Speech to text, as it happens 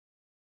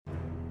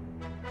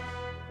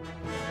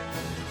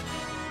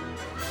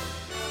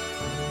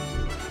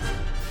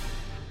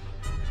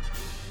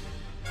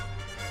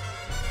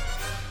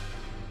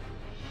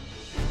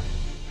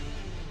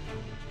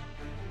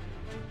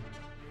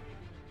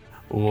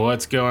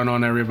What's going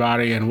on,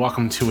 everybody, and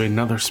welcome to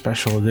another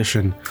special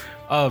edition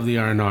of the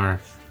R&R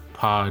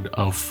Pod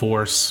of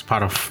Force,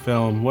 Pod of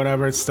Film,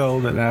 whatever. It's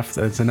still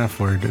it's an F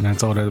word, and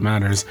that's all that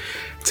matters.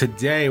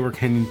 Today, we're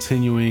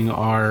continuing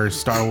our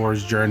Star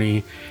Wars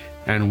journey,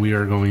 and we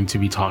are going to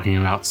be talking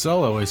about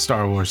Solo, a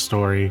Star Wars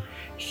story,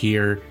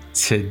 here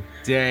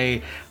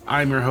today.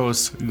 I'm your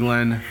host,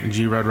 Glenn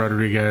G.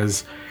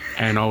 Rodriguez,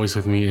 and always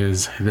with me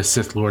is the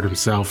Sith Lord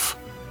himself,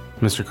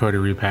 Mr. Cody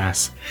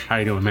Repass. How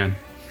you doing, man?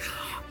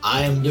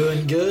 I am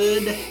doing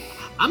good.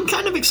 I'm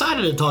kind of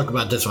excited to talk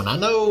about this one. I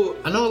know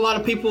a lot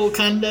of people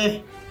kind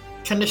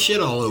of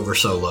shit all over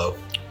Solo.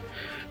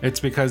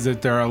 It's because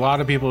there are a lot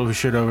of people who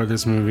shit over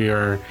this movie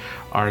are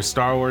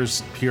Star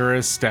Wars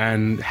purists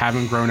and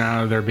haven't grown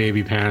out of their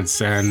baby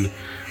pants, and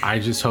I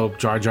just hope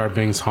Jar Jar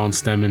Binks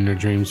haunts them in their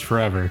dreams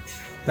forever.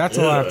 That's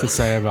all I have to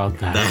say about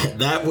that.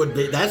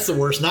 That's the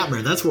worst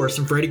nightmare. That's worse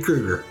than Freddy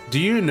Krueger. Do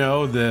you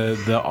know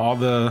all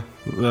the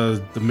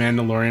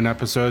Mandalorian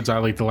episodes? I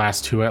like the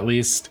last two at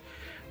least.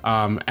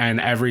 And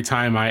every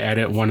time I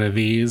edit one of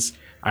these,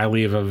 I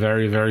leave a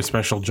very, very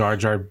special Jar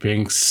Jar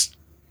Binks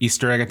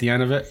Easter egg at the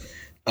end of it.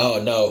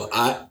 Oh no!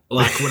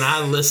 When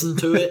I listen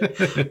to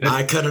it,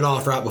 I cut it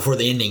off right before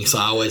the ending, so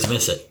I always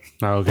miss it.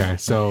 Okay,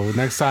 so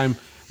next time,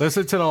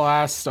 listen to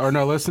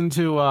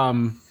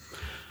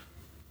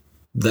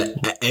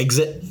the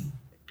exit.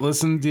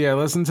 Listen to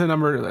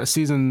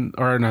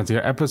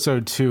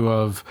episode 2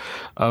 of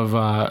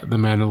the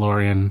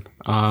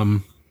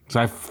Mandalorian. So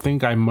I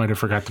think I might have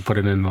forgot to put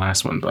it in the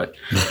last one, but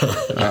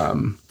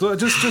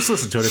just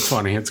listen to it. It's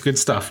funny. It's good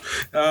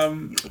stuff.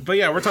 But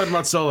yeah, we're talking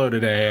about Solo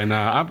today, and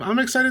I'm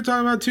excited to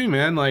talk about it too,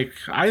 man. Like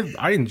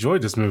I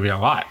enjoyed this movie a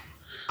lot.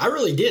 I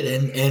really did,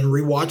 and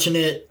rewatching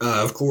it,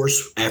 of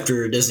course,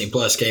 after Disney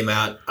Plus came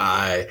out,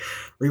 I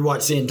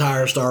rewatched the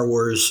entire Star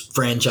Wars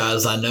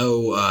franchise. I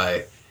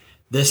know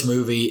this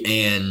movie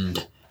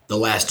and The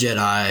Last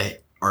Jedi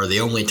are the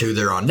only two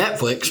that are on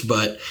Netflix,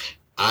 but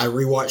I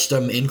rewatched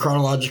them in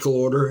chronological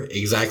order,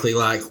 exactly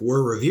like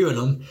we're reviewing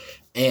them.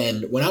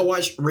 And when I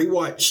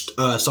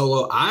rewatched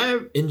Solo, I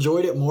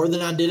enjoyed it more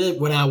than I did it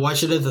when I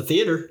watched it at the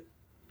theater.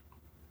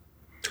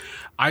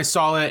 I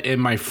saw it in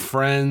my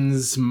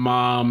friend's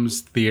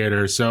mom's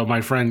theater. So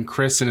my friend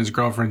Chris and his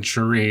girlfriend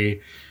Cherie,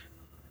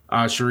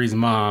 Cherie's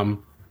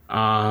mom,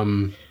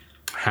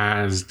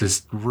 has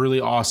this really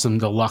awesome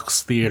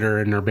deluxe theater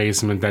in her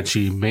basement that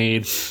she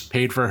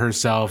paid for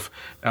herself,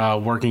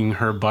 working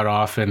her butt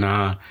off. And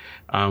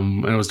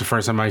it was the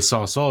first time I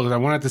saw Solo, because I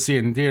wanted to see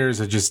it in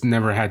theaters. I just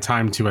never had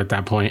time to at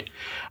that point.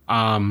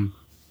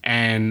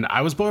 And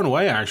I was blown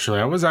away, actually.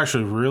 I was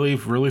actually really,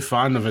 really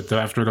fond of it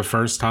after the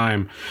first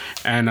time.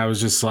 And I was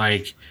just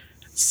like,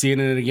 seeing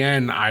it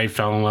again, I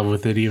fell in love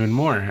with it even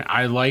more.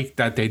 I like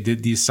that they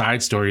did these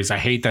side stories. I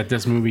hate that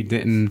this movie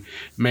didn't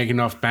make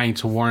enough bank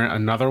to warrant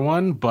another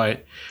one,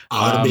 but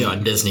it'll be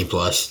on Disney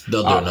Plus.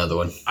 They'll do another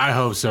one. I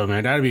hope so,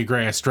 man. That'd be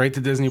great. A straight to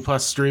Disney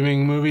Plus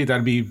streaming movie.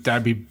 That'd be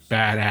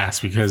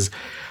badass, because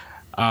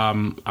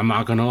I'm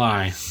not gonna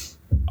lie,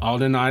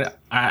 Alden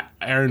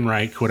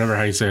Ehrenreich, whatever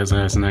how you say his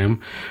last name,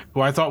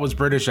 who I thought was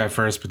British at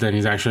first, but then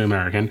he's actually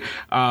American.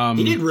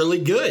 He did really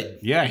good.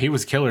 Yeah, he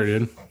was killer,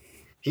 dude.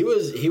 He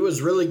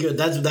was really good.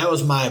 That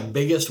was my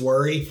biggest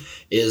worry,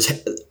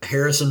 is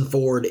Harrison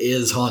Ford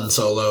is Han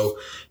Solo.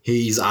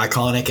 He's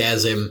iconic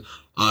as him,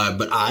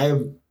 but I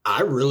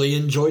really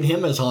enjoyed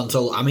him as Han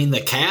Solo. I mean,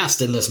 the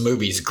cast in this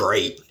movie is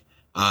great.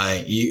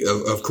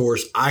 Of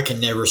course, I can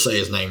never say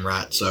his name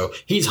right, so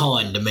he's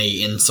Han to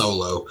me in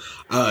Solo.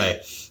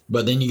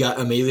 But then you got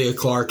Emilia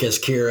Clarke as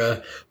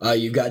Kira.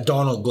 You got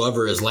Donald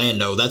Glover as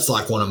Lando. That's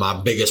like one of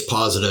my biggest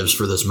positives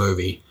for this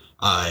movie.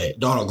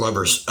 Donald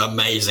Glover's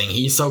amazing.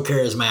 He's so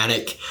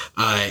charismatic.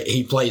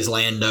 He plays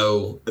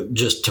Lando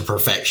just to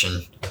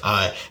perfection.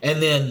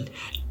 And then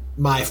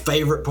my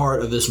favorite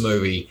part of this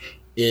movie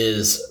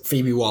is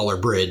Phoebe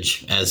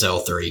Waller-Bridge as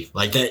L3.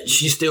 Like that,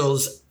 she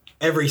steals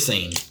every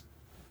scene.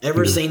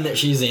 Every scene that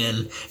she's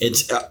in,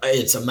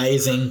 it's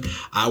amazing.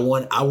 I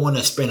want a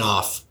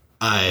spinoff,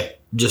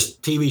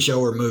 just TV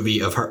show or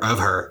movie of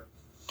her.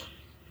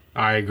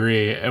 I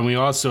agree, and we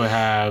also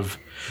have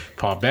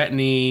Paul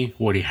Bettany,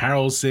 Woody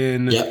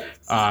Harrelson,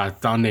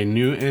 Thonday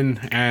Newton,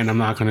 and I'm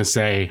not going to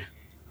say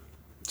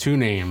two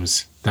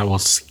names that we'll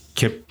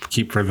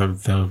keep for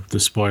the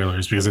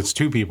spoilers, because it's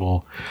two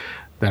people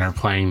that are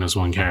playing this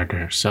one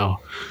character. So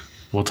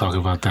we'll talk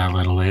about that a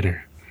little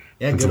later.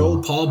 Yeah, good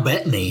old Paul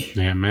Bettany.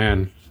 Yeah,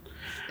 man.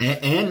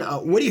 And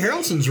Woody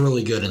Harrelson's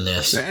really good in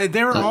this.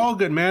 They were all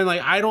good, man.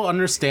 Like, I don't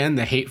understand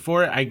the hate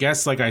for it. I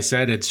guess, like I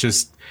said, it's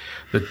just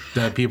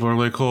that people are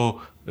like,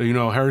 oh, you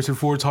know, Harrison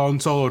Ford's Han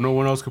Solo, no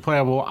one else could play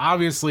him. Well,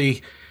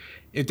 obviously,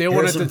 if they wanted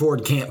Harrison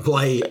Ford can't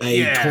play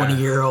a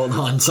 20-year-old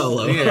Han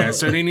Solo. Yeah,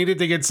 so they needed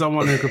to get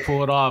someone who could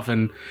pull it off.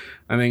 And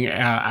I think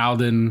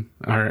Alden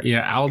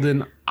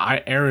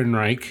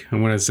Ehrenreich,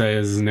 I'm going to say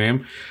is his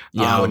name.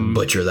 Yeah, I would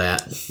butcher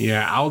that.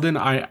 Yeah, Alden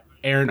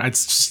Aaron,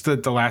 it's just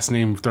that the last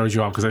name throws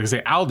you off, because I can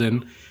say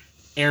Alden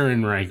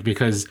Ehrenreich,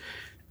 because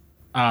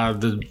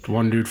The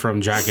one dude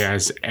from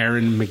Jackass,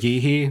 Aaron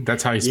McGehee.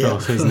 That's how he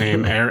spells his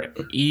name.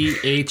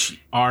 Ehren.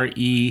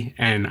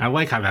 I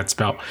like how that's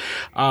spelled.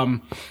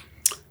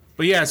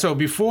 But yeah, so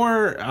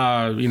before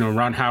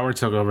Ron Howard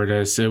took over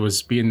this, it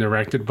was being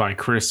directed by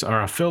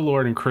Phil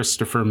Lord and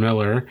Christopher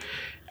Miller,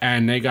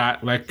 and they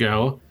got let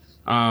go.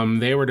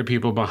 They were the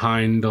people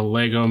behind the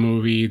Lego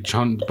Movie,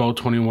 both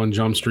 21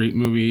 Jump Street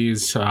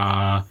movies.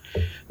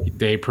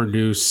 They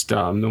produced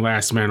The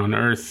Last Man on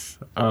Earth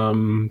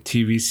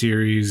TV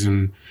series,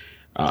 and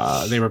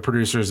they were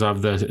producers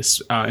of the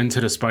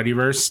Into the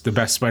Spideyverse, the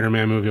best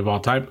Spider-Man movie of all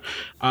time.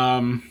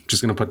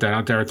 Just gonna put that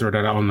out there, throw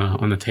that out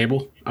on the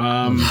table.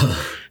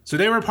 So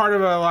they were part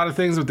of a lot of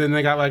things, but then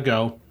they got let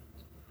go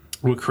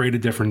with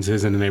creative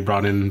differences, and then they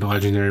brought in the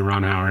legendary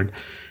Ron Howard.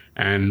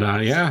 And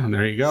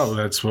there you go.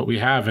 That's what we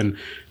have. And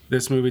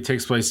this movie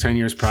takes place 10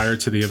 years prior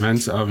to the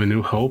events of A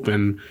New Hope.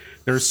 And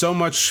there's so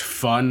much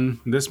fun.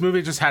 This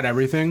movie just had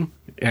everything.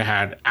 It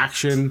had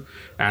action,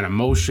 it had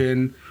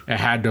emotion, it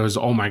had those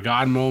oh my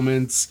god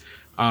moments.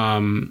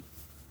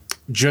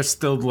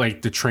 Just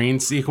the train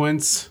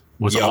sequence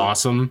was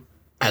awesome.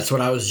 That's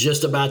what I was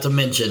just about to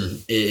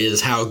mention,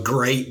 is how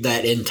great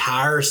that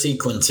entire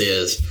sequence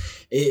is.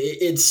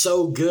 It's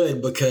so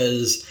good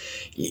because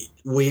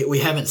we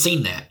haven't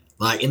seen that.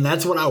 And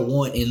that's what I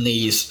want in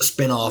these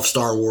spin-off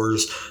Star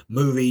Wars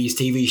movies,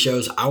 TV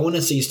shows. I want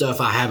to see stuff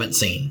I haven't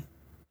seen.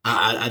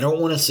 I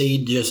don't want to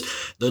see just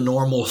the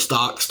normal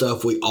stock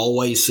stuff we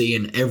always see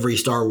in every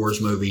Star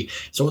Wars movie.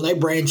 So when they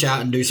branch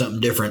out and do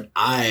something different,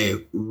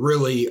 I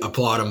really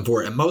applaud them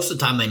for it. And most of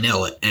the time they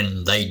nail it,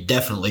 and they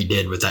definitely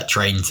did with that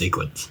train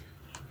sequence.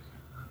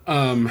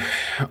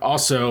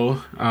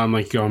 Also,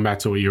 going back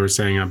to what you were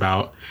saying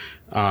about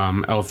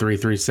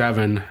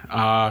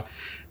L337,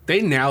 they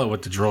nail it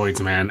with the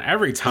droids, man.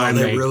 Every time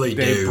they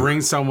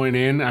bring someone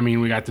in. I mean,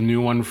 we got the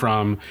new one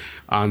from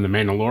The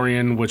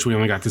Mandalorian, which we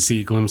only got to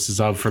see glimpses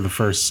of for the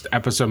first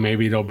episode.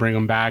 Maybe they'll bring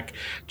them back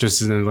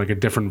just in a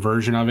different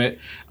version of it.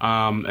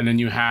 And then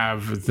you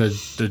have the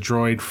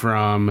droid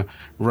from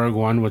Rogue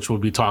One, which we'll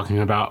be talking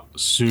about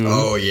soon.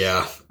 Oh,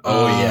 yeah.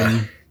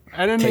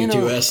 And then,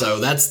 K2SO,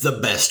 that's the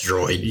best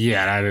droid.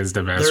 Yeah, that is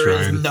the best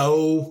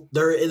droid.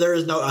 There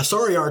is no,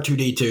 sorry,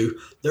 R2-D2,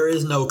 there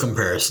is no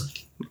comparison.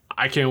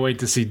 I can't wait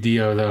to see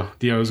Dio, though.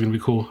 Dio is going to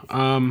be cool.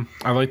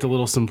 I like the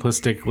little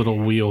simplistic little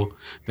wheel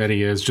that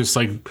he is. Just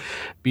like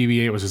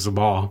BB-8 was just a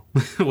ball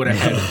with a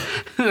head.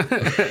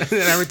 And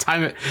every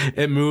time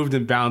it moved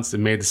and bounced, it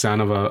made the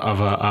sound of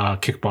a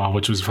kickball,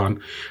 which was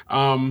fun.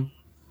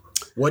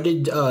 What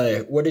did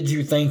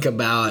you think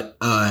about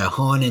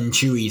Han and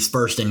Chewie's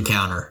first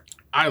encounter?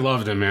 I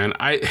loved it, man.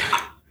 I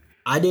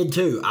did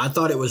too. I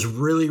thought it was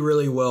really,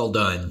 really well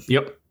done.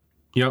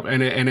 Yep,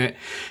 and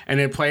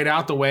it played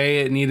out the way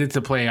it needed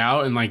to play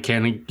out, and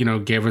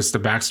gave us the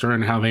backstory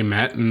and how they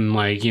met, and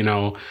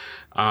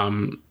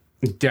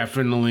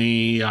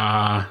definitely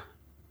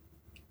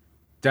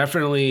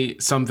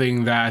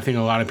something that I think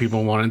a lot of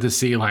people wanted to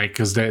see,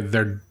 because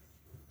they're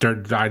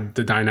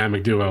the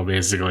dynamic duo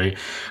basically.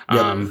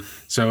 Yep.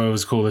 So it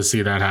was cool to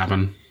see that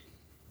happen.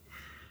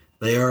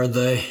 They are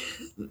the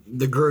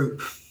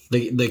group,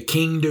 the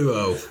king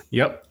duo.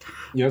 Yep.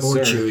 Yes,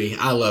 Poor sir. Chewie.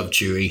 I love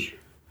Chewie.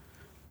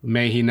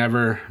 May he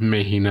never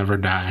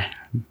die.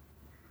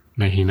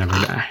 May he never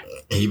die.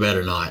 He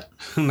better not.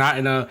 Not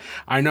in a.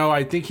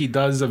 I think he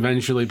does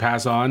eventually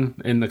pass on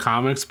in the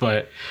comics,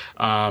 but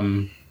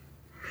other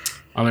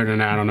than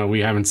that, I don't know.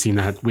 We haven't seen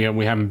that. We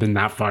haven't been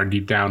that far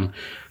deep down.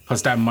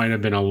 Plus, that might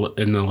have been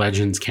in the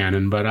Legends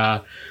canon. But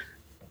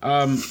I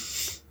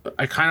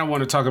kind of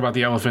want to talk about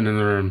the elephant in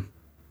the room.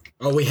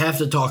 Oh, we have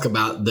to talk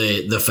about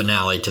the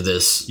finale to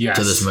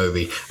this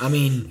movie. I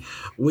mean,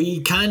 we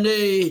kind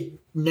of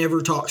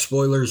never talk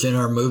spoilers in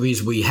our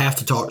movies. We have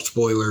to talk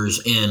spoilers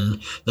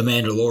in the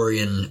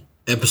Mandalorian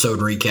episode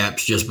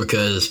recaps just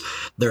because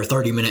they're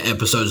 30-minute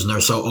episodes and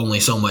there's only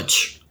so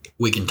much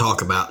we can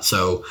talk about.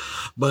 So,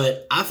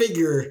 but I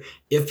figure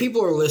if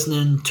people are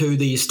listening to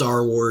these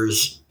Star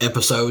Wars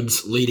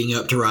episodes leading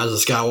up to Rise of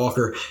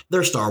Skywalker,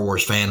 they're Star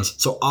Wars fans.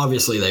 So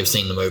obviously they've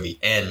seen the movie,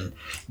 and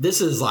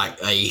this is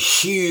like a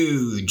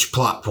huge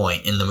plot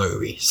point in the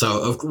movie.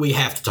 So we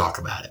have to talk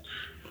about it.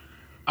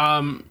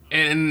 And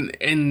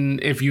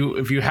if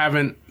you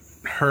haven't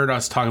heard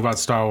us talk about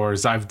Star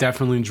Wars, I've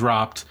definitely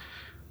dropped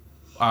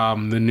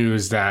the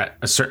news that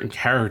a certain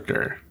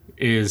character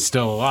is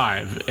still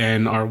alive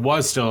or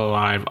was still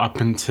alive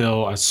up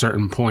until a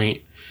certain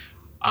point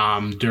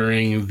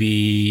during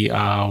the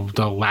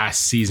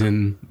last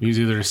season. It was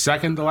either the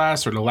second to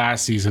last or the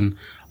last season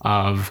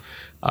of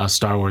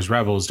Star Wars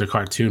Rebels, the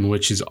cartoon,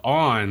 which is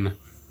on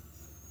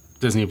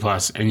Disney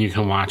Plus, and you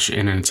can watch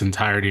in its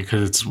entirety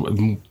because it's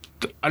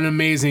an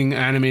amazing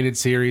animated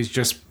series,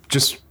 just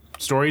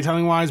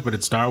storytelling wise, but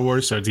it's Star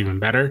Wars, so it's even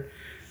better.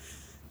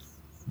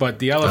 But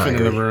the elephant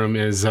in the room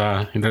is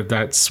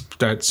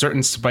that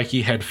certain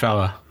spiky head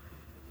fella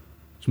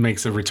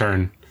makes a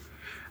return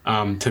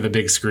to the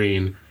big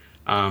screen.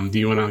 Do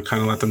you want to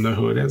kind of let them know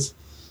who it is?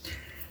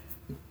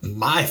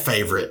 My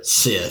favorite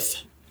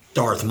Sith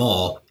Darth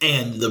Maul.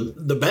 And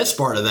the best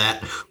part of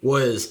that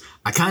was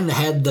I kind of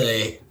had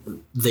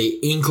the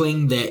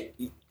inkling that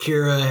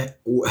Kira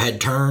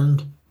had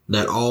turned,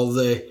 that all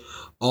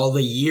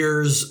the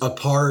years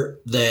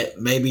apart, that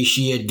maybe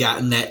she had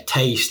gotten that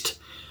taste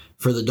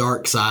for the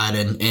dark side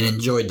and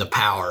enjoyed the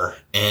power.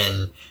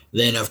 And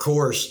then, of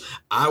course,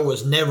 I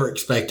was never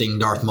expecting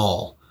Darth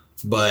Maul,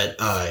 but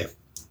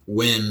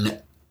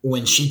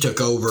when she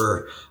took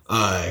over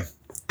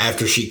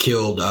after she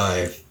killed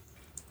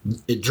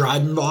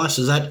Dryden Voss,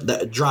 is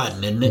that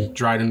Dryden, isn't it?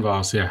 Dryden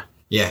Voss, yeah.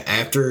 Yeah,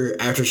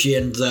 after she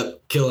ends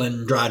up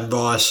killing Dryden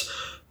Voss,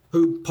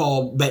 who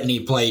Paul Bettany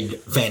played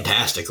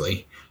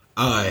fantastically.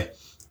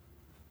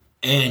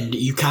 And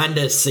you kind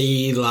of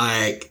see,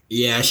 like,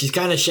 yeah, she's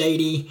kind of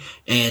shady,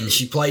 and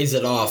she plays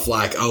it off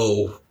like,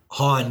 oh,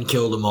 Han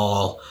killed them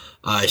all.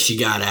 She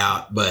got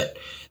out, but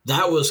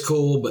that was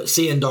cool. But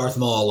seeing Darth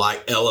Maul,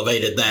 like,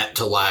 elevated that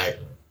to, like,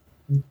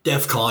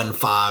 DEFCON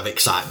 5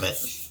 excitement.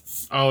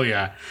 Oh,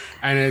 yeah.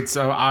 And it's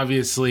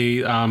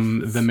obviously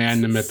the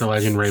man, the myth, the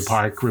legend, Ray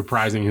Park,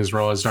 reprising his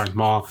role as Darth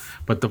Maul.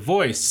 But the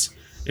voice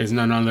is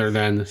none other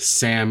than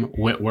Sam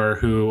Witwer,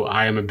 who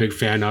I am a big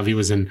fan of. He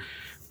was in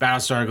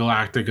Battlestar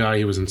Galactica,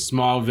 he was in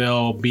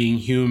Smallville, Being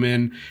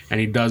Human, and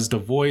he does the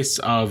voice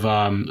of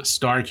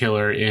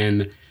Starkiller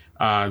in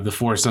The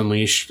Force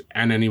Unleashed.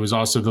 And then he was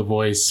also the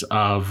voice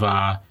of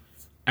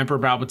Emperor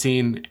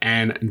Palpatine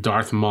and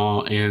Darth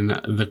Maul in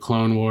the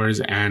Clone Wars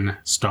and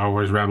Star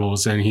Wars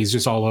Rebels. And he's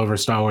just all over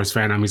Star Wars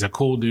fandom. He's a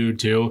cool dude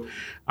too.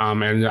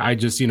 And I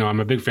just, I'm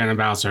a big fan of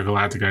Battlestar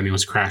Galactica, and he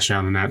was Crash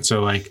out in that.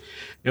 So like,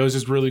 it was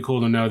just really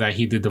cool to know that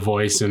he did the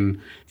voice,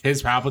 and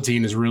his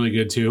Palpatine is really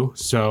good too.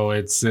 So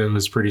it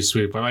was pretty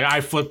sweet. But like,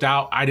 I flipped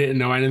out. I didn't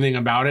know anything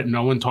about it.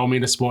 No one told me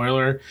the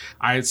spoiler.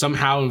 I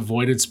somehow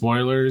avoided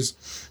spoilers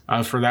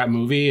for that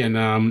movie.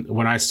 And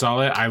when I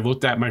saw it, I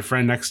looked at my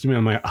friend next to me.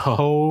 I'm like,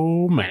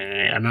 oh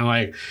man.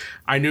 And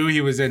I knew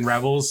he was in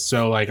Rebels.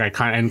 So like,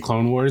 and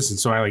Clone Wars. And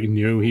so I like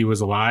knew he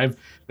was alive,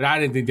 but I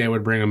didn't think they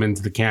would bring him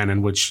into the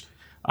canon, which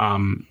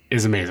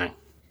is amazing.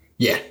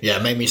 Yeah,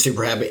 it made me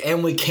super happy.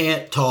 And we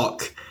can't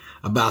talk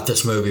about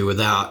this movie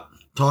without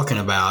talking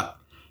about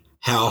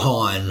how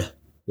Han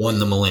won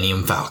the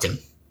Millennium Falcon.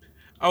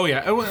 Oh, yeah.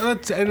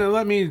 And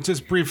let me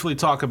just briefly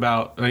talk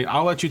about,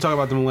 I'll let you talk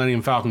about the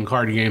Millennium Falcon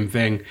card game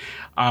thing.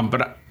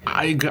 But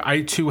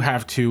I too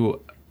have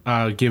to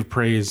give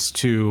praise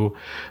to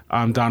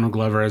Donald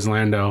Glover as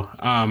Lando.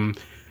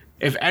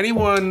 If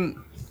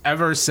anyone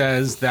ever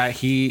says that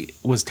he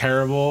was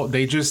terrible,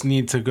 they just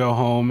need to go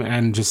home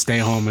and just stay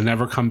home and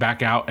never come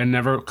back out and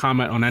never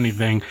comment on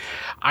anything.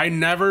 I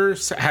never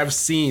have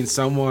seen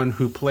someone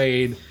who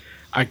played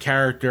a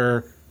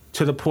character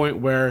to the point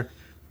where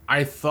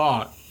I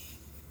thought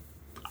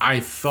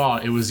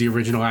it was the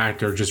original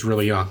actor, just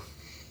really young.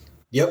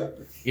 Yep.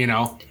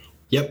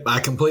 Yep, I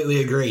completely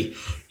agree.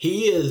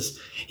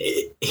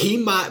 He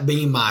might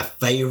be my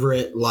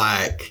favorite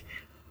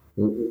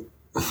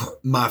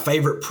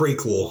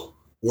prequel,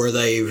 where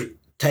they've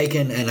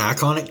taken an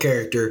iconic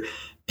character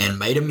and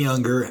made him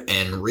younger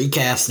and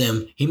recast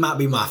him. He might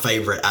be my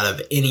favorite out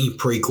of any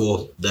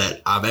prequel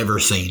that I've ever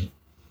seen.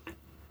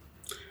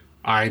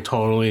 I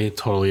totally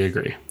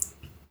agree.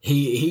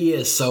 He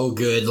is so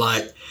good.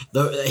 Like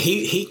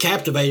he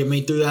captivated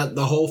me throughout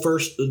the whole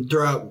first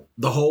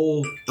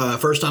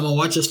time I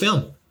watched this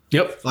film.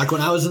 Yep. Like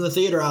when I was in the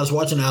theater, I was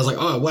watching, I was like,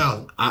 oh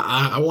wow,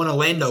 I want a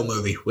Lando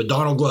movie with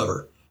Donald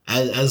Glover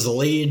as the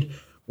lead,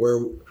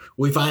 where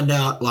we find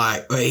out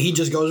like he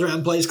just goes around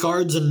and plays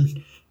cards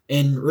and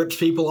rips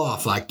people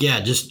off. Like,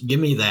 yeah, just give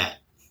me that.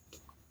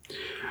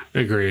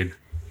 Agreed.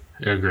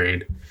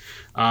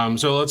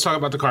 So let's talk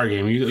about the card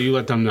game. You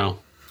let them know.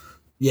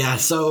 Yeah.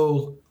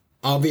 So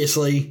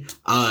obviously,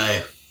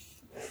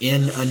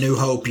 in A New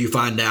Hope, you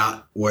find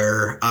out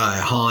where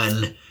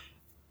Han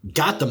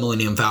got the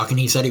Millennium Falcon.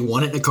 He said he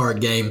won it in a card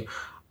game.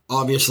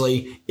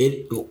 Obviously,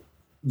 the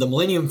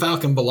Millennium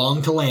Falcon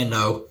belonged to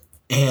Lando,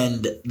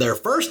 and their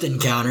first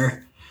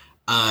encounter,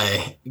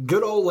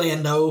 good old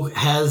Lando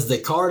has the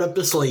card up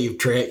the sleeve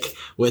trick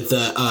with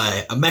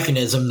a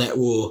mechanism that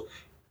will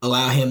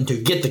allow him to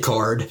get the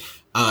card,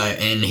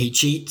 and he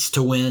cheats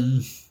to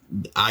win.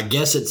 I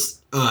guess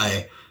it's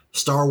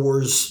Star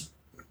Wars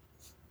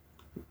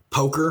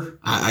poker.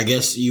 I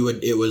guess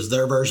it was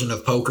their version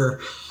of poker.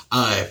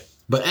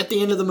 But at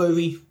the end of the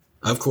movie,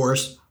 of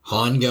course,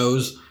 Han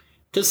goes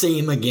to see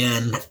him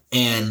again,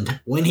 and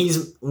when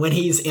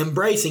he's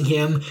embracing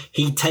him,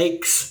 he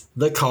takes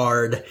the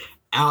card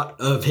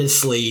out of his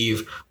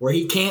sleeve where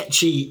he can't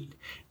cheat,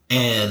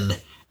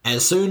 and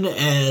as soon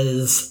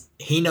as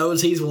he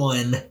knows he's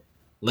won,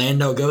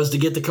 Lando goes to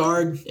get the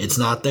card, it's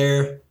not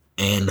there,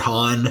 and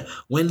Han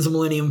wins the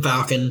Millennium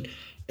Falcon.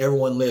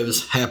 Everyone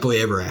lives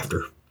happily ever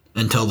after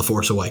until The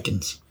Force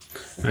Awakens.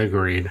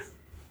 Agreed.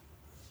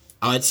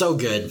 Oh, it's so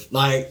good.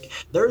 Like,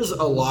 there's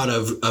a lot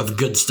of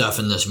good stuff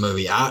in this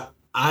movie. I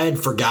had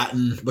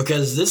forgotten,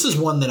 because this is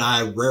one that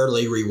I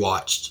rarely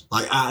rewatched.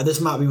 Like, this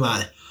might be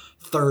my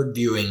third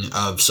viewing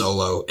of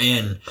Solo,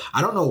 and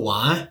I don't know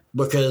why,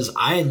 because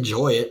I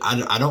enjoy it.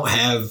 I don't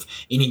have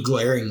any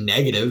glaring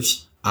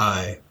negatives,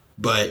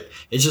 but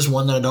it's just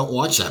one that I don't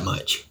watch that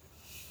much.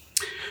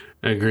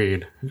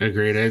 Agreed.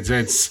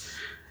 It's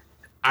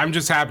I'm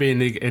just happy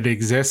it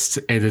exists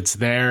and it's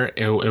there.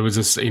 It was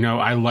just,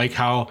 I like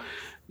how,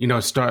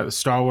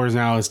 Star Wars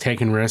now is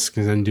taking risks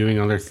and doing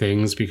other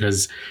things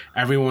because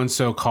everyone's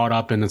so caught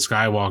up in the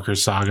Skywalker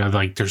saga.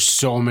 Like, there's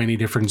so many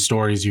different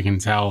stories you can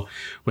tell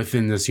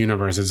within this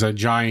universe. It's a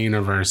giant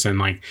universe, and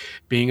like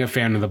being a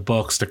fan of the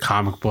books, the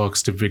comic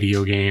books, the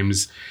video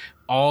games,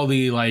 all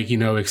the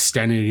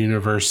extended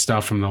universe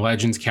stuff from the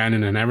Legends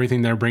canon and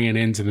everything they're bringing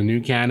into the new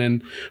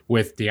canon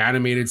with the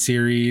animated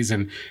series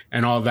and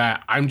all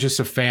that. I'm just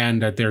a fan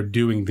that they're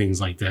doing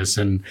things like this.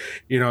 And,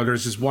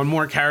 there's just one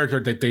more character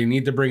that they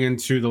need to bring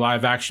into the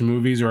live action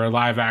movies or a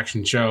live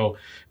action show,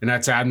 and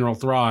that's Admiral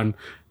Thrawn.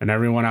 And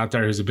everyone out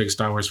there who's a big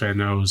Star Wars fan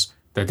knows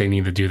that they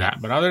need to do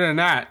that. But other than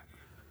that,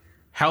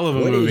 hell of a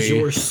movie. What is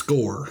your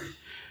score?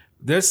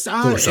 This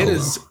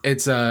it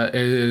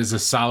is a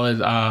solid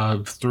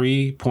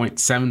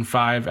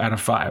 3.75 out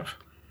of 5.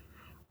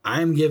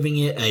 I'm giving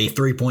it a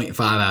 3.5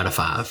 out of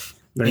 5.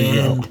 There you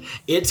go.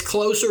 It's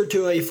closer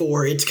to a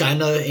 4. It's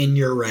kind of in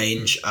your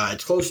range.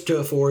 It's closer to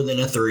a 4 than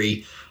a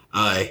 3.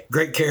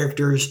 Great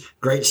characters,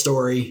 great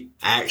story,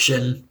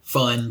 action,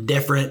 fun,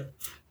 different,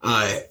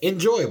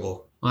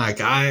 enjoyable. Like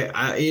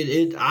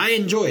I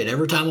enjoy it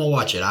every time I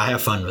watch it. I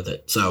have fun with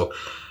it. So.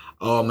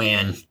 Oh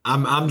man,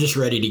 I'm just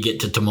ready to get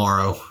to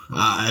tomorrow.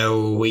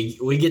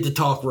 We get to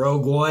talk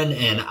Rogue One,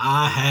 and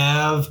I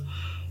have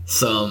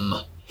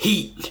some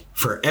heat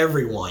for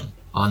everyone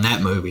on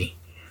that movie.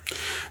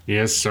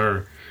 Yes,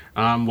 sir.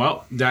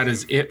 Well, that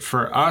is it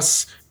for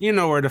us. You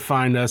know where to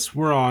find us.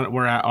 We're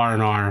at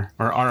R&R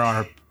or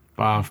RR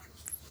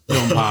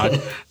Film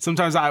Pod.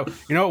 Sometimes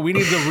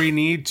we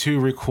need to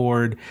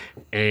record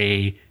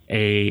a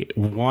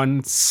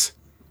once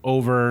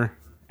over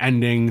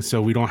ending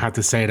so we don't have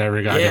to say it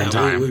every goddamn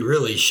time. We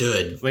really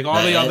should. Like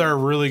all the other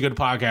really good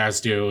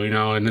podcasts do,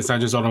 and it's not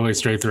just all the way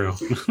straight through.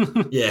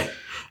 Yeah.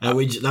 That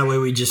way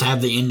we just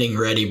have the ending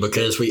ready,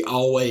 because we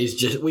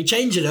always we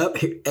change it up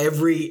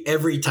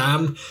every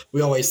time.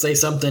 We always say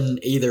something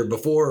either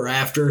before or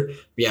after.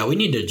 Yeah, we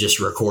need to just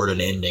record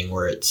an ending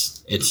where it's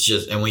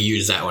just, and we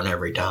use that one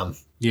every time.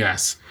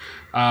 Yes.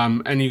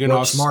 And you can work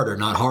also smarter,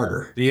 not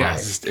harder.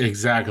 Yes, right.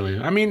 Exactly.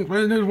 I mean,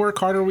 when we work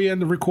harder, we had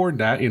to record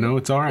that.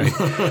 It's all right.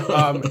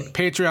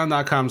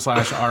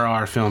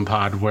 Patreon.com/RR Film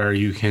Pod, where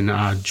you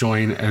can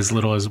join as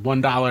little as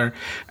 $1,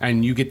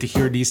 and you get to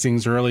hear these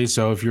things early.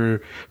 So if you're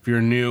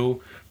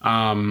new,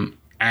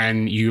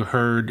 and you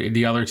heard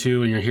the other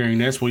two, and you're hearing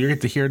this, well, you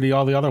get to hear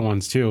all the other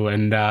ones too.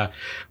 And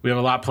we have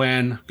a lot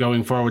planned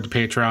going forward to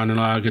Patreon and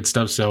a lot of good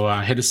stuff. So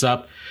hit us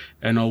up,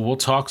 and we'll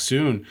talk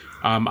soon.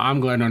 I'm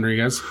Glenn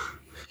Rodriguez.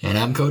 And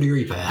I'm Cody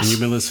Repass. And you've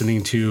been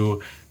listening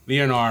to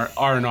the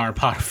R&R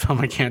Pod of Film.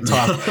 I can't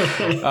talk.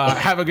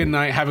 Have a good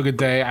night. Have a good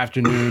day,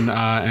 afternoon,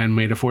 and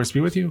may the force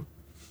be with you.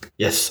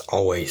 Yes,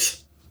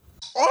 always.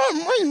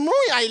 Oh,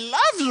 muy, I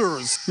love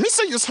yours.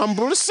 Misa, your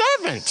humble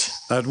servant.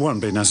 That won't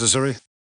be necessary.